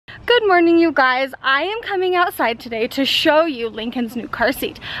morning, you guys. I am coming outside today to show you Lincoln's new car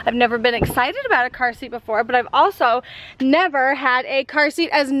seat. I've never been excited about a car seat before, but I've also never had a car seat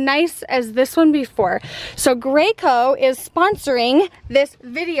as nice as this one before. So Graco is sponsoring this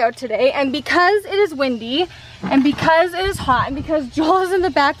video today, and because it is windy, and because it is hot, and because Joel is in the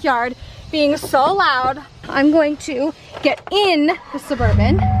backyard being so loud, I'm going to get in the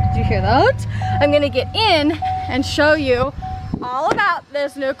Suburban. Did you hear those? I'm gonna get in and show you all about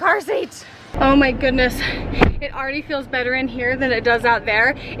this new car seat. Oh my goodness, it already feels better in here than it does out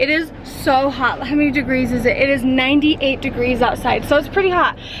there. It is so hot. How many degrees is it? It is 98 degrees outside, so it's pretty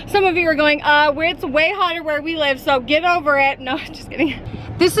hot. Some of you are going, it's way hotter where we live, so get over it. No, just kidding.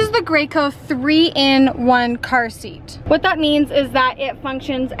 This is the Graco 3-in-1 car seat. What that means is that it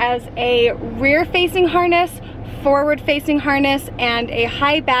functions as a rear-facing harness, forward-facing harness, and a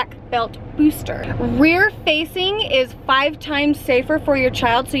high back belt booster. Rear-facing is 5 times safer for your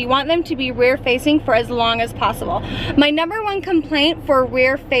child, so you want them to be rear-facing for as long as possible. My #1 complaint for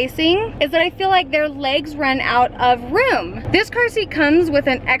rear-facing is that I feel like their legs run out of room. This car seat comes with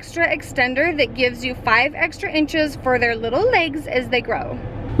an extra extender that gives you 5 extra inches for their little legs as they grow.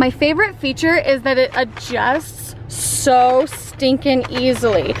 My favorite feature is that it adjusts so stinking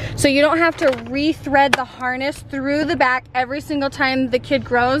easily. So you don't have to rethread the harness through the back every single time the kid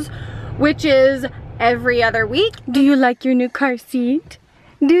grows, which is every other week. Do you like your new car seat?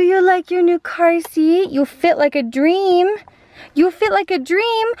 Do you like your new car seat? You fit like a dream. You fit like a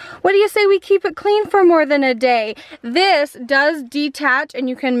dream. What do you say we keep it clean for more than a day? This does detach and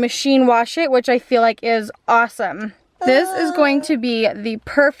you can machine wash it, which I feel like is awesome. This is going to be the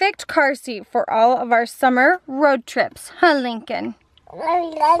perfect car seat for all of our summer road trips. Huh, Lincoln?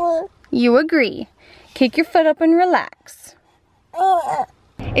 You agree. Kick your foot up and relax.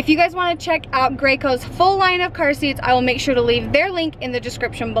 If you guys want to check out Graco's full line of car seats, I will make sure to leave their link in the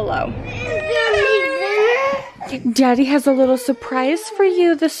description below. Daddy has a little surprise for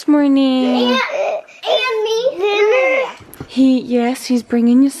you this morning. And me. Yes, he's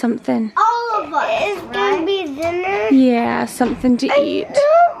bringing you something. All of us. It's gonna be dinner. Yeah, something to eat.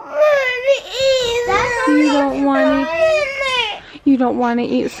 You don't want to eat. You don't want to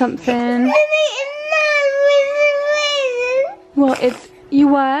eat something. Well, you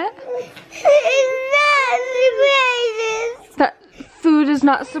what? That food is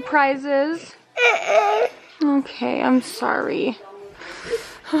not surprises. Okay, I'm sorry.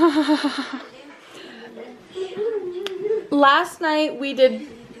 Last night we did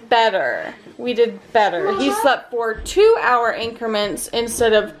better. He slept for 2-hour increments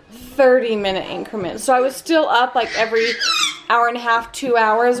instead of 30-minute increments. So I was still up like every hour and a half, 2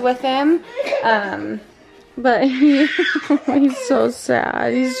 hours with him. But he's so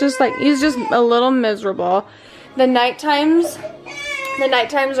sad. He's just a little miserable. The night times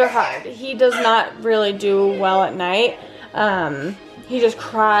are hard. He does not really do well at night. He just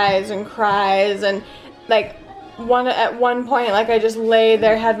cries and like at one point, like I just lay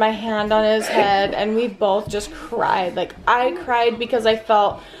there, had my hand on his head, and we both just cried. Like I cried because I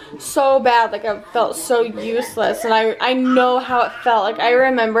felt so bad, like I felt so useless, and I know how it felt. Like I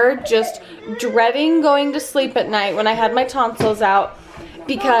remember just dreading going to sleep at night when I had my tonsils out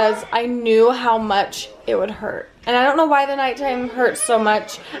because I knew how much it would hurt. And I don't know why the nighttime hurts so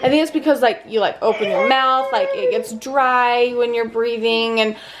much. I think it's because like you like open your mouth, like it gets dry when you're breathing,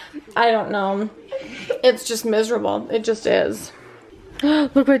 and I don't know. It's just miserable. It just is.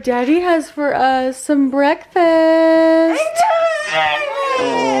 Look what Daddy has for us. Some breakfast.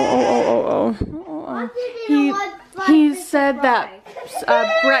 He said that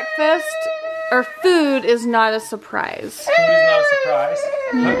breakfast or food is not a surprise. Food is not a surprise.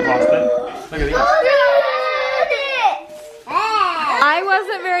 Look, Boston. Look at these. I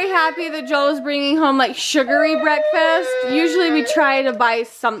wasn't very happy that Joel was bringing home like sugary breakfast. Usually we try to buy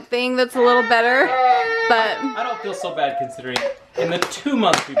something that's a little better, but I don't feel so bad considering in the 2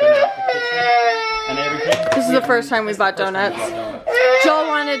 months we've been out the kitchen and everything. This is the first time we bought donuts. Joel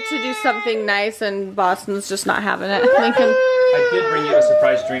wanted to do something nice and Boston's just not having it. Lincoln. I did bring you a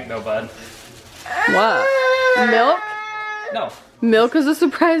surprise drink though, bud. What? Milk? No. Milk is a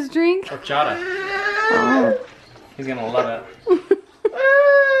surprise drink? Horchata. Oh. He's gonna love it.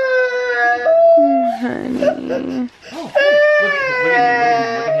 Honey. Oh, look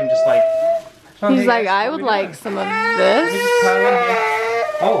at him just like. He's like, I would like some of this.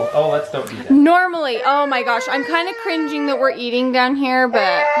 Oh, let's don't do that. Normally, oh my gosh, I'm kind of cringing that we're eating down here,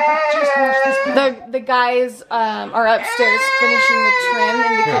 but the guys are upstairs finishing the trim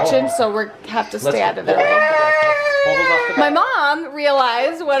in the kitchen, so we have to stay out of their way. My mom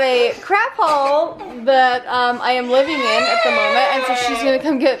realized what a crap hole that I am living in at the moment, and so she's gonna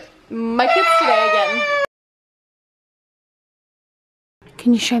come get my kids today again.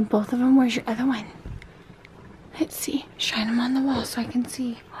 Can you shine both of them? Where's your other one? Let's see. Shine them on the wall so I can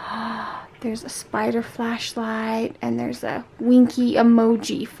see. There's a spider flashlight and there's a winky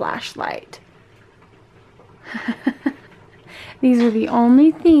emoji flashlight. These are the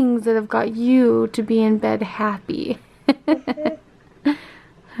only things that have got you to be in bed happy.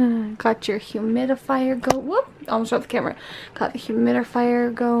 Got your humidifier going. Whoop! Almost dropped the camera. Got the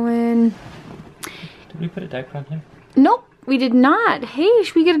humidifier going. Did we put a diaper on him? Nope, we did not. Hey,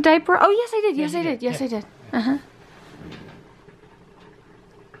 should we get a diaper? Oh, yes, I did. Yes, I did. Yes, I did.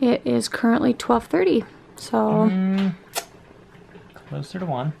 It is currently 12:30, so closer to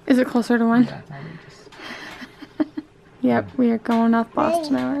 1. Is it closer to 1? Yeah, Yep, we are going off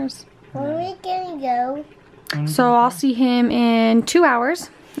Boston hours. Where are we gonna go? So I'll see him in 2 hours,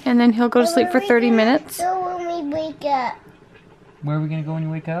 and then he'll go to sleep for 30 minutes. So when we wake up. Where are we gonna go when you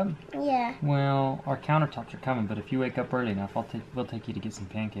wake up? Yeah. Well, our countertops are coming, but if you wake up early enough, we'll take you to get some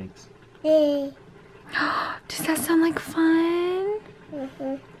pancakes. Hey. Does that sound like fun?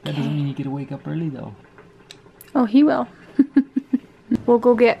 That doesn't mean you get to wake up early though. Oh, he will. We'll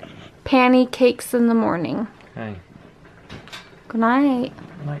go get pancakes in the morning. Okay. Good night.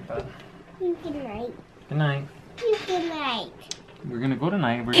 Good night, bud. Good night. Good night. Good night. We're gonna go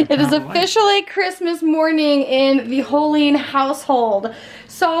tonight. It is officially Christmas morning in the HoelleIn household.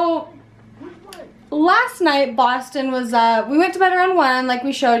 So last night Boston was up. We went to bed around 1 like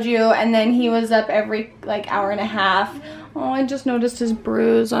we showed you, and then he was up every like hour and a half. Oh, I just noticed his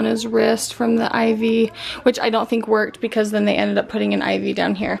bruise on his wrist from the IV, which I don't think worked because then they ended up putting an IV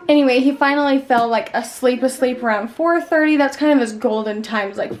down here. Anyway, he finally fell like asleep around 4:30. That's kind of his golden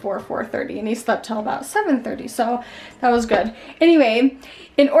times, like 4:30, and he slept till about 7:30, so that was good. Anyway,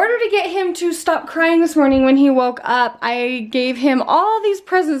 in order to get him to stop crying this morning when he woke up, I gave him all these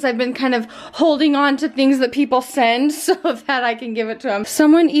presents. I've been kind of holding on to things that people send so that I can give it to him.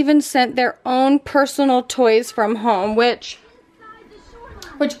 Someone even sent their own personal toys from home, which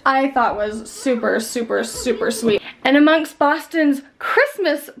I thought was super, super, super sweet. And amongst Boston's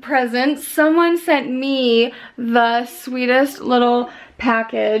Christmas presents, someone sent me the sweetest little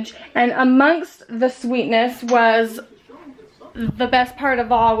package. And amongst the sweetness was, the best part of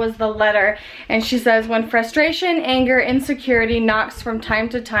all was the letter. And she says, when frustration, anger, insecurity knocks from time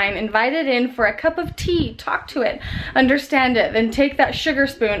to time, invite it in for a cup of tea, talk to it, understand it, then take that sugar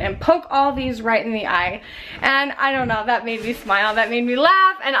spoon and poke all these right in the eye. And I don't know, that made me smile, that made me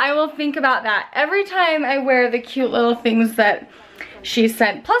laugh, and I will think about that every time I wear the cute little things that she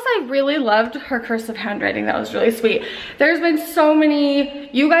sent. Plus, I really loved her cursive handwriting. That was really sweet. There's been so many,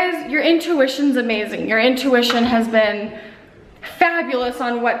 you guys, your intuition's amazing. Your intuition has been fabulous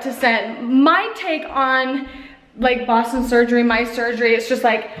on what to send. My take on like Boston surgery, my surgery, it's just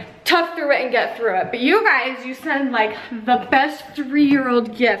like tough through it and get through it. But you guys, you send like the best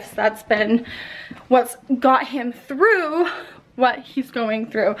 3-year-old gifts. That's been what's got him through what he's going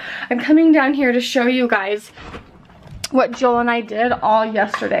through. I'm coming down here to show you guys what Joel and I did all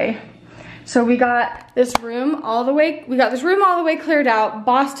yesterday. So we got this room all the way, cleared out.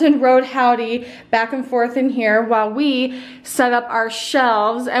 Boston rode howdy back and forth in here while we set up our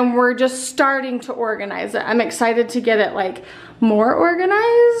shelves, and we're just starting to organize it. I'm excited to get it like more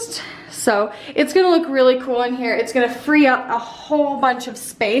organized. So it's gonna look really cool in here. It's gonna free up a whole bunch of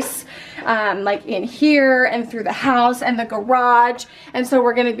space like in here and through the house and the garage. And so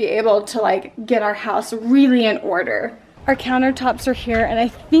we're gonna be able to like get our house really in order. Our countertops are here, and I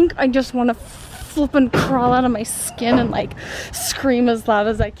think I just want to flip and crawl out of my skin and like scream as loud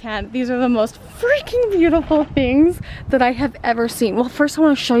as I can. These are the most freaking beautiful things that I have ever seen. Well, first I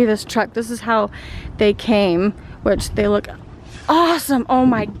want to show you this truck. This is how they came, which they look awesome. Oh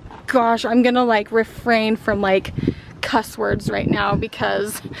my gosh, I'm gonna like refrain from like cuss words right now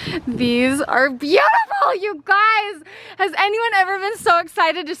because these are beautiful, you guys. Has anyone ever been so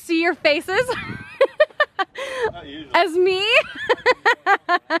excited to see your faces? As me?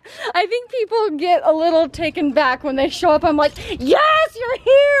 I think people get a little taken back when they show up. I'm like, yes, you're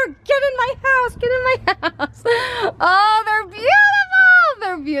here! Get in my house! Get in my house! Oh, they're beautiful!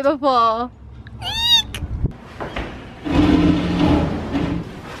 They're beautiful. Eek!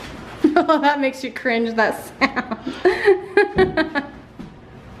 Oh, that makes you cringe, that sound.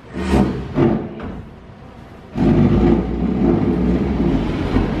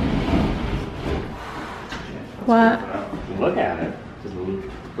 What? Look at it.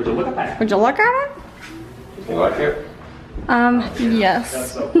 Would you look at that? Would you look at it? You like it? Yes.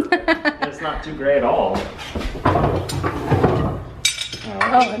 That's so it's not too gray at all.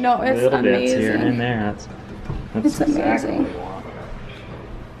 Oh no, it's little amazing. Bits here and there. That's it's amazing. Exactly what we want.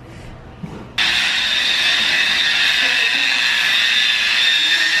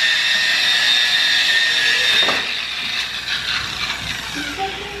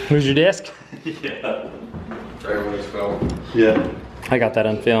 Where's your disc? Yeah. Right when it's filmed. Yeah. I got that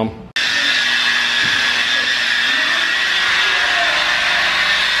on film.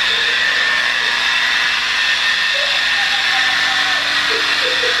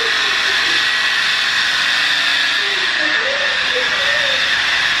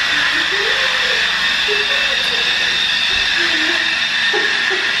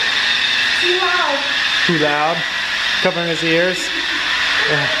 Too loud. Covering his ears.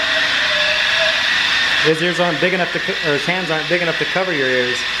 His ears aren't big enough to, or his hands aren't big enough to cover your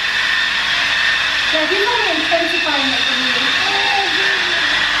ears. Yeah, he's only intensifying it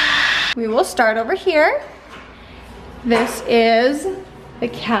for me. We will start over here. This is the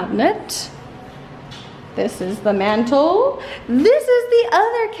cabinet. This is the mantle. This is the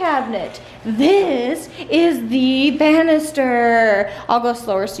other cabinet. This is the banister. I'll go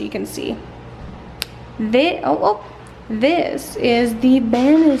slower so you can see. This is the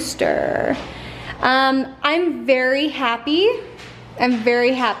banister. I'm very happy. I'm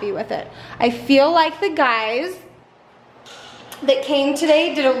very happy with it. I feel like the guys that came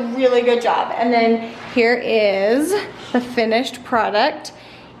today did a really good job. And then here is the finished product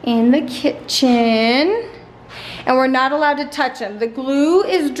in the kitchen. And we're not allowed to touch them. The glue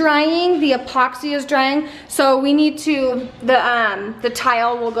is drying, the epoxy is drying, so we need to, the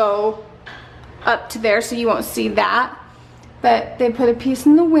tile will go up to there so you won't see that. But they put a piece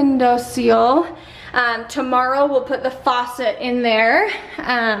in the window seal. Tomorrow we'll put the faucet in there.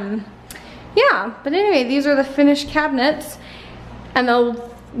 Yeah, but anyway, these are the finished cabinets. And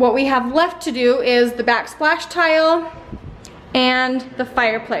what we have left to do is the backsplash tile and the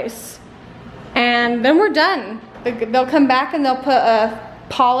fireplace. And then we're done. They'll come back and they'll put a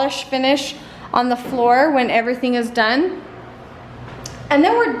polish finish on the floor when everything is done. And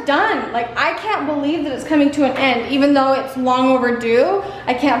then we're done. Like, I can't believe that it's coming to an end. Even though it's long overdue,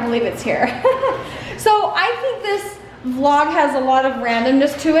 I can't believe it's here. So I think this vlog has a lot of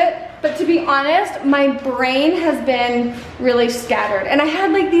randomness to it. But to be honest, my brain has been really scattered. And I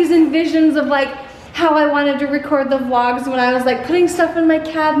had like these envisions of like how I wanted to record the vlogs when I was like putting stuff in my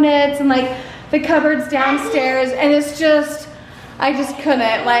cabinets and like the cupboards downstairs. And it's just, I just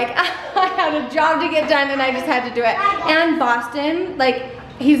couldn't. Like, I had a job to get done and I just had to do it. And Boston, like,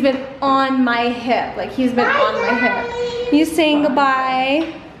 he's been on my hip. Like, he's been on my hip. He's saying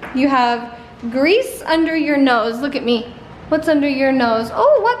goodbye. You have grease under your nose. Look at me. What's under your nose?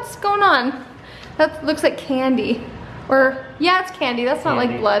 Oh, what's going on? That looks like candy. Or, yeah, it's candy. That's not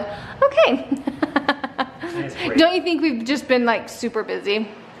like blood. Okay. Don't you think we've just been like super busy?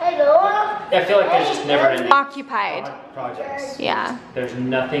 Hello. I feel like there's just never ending Occupied. projects. Yeah. There's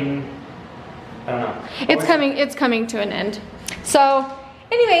nothing, I don't know. It's coming to an end. So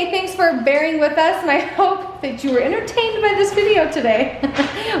anyway, thanks for bearing with us and I hope that you were entertained by this video today.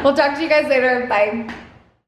 We'll talk to you guys later. Bye.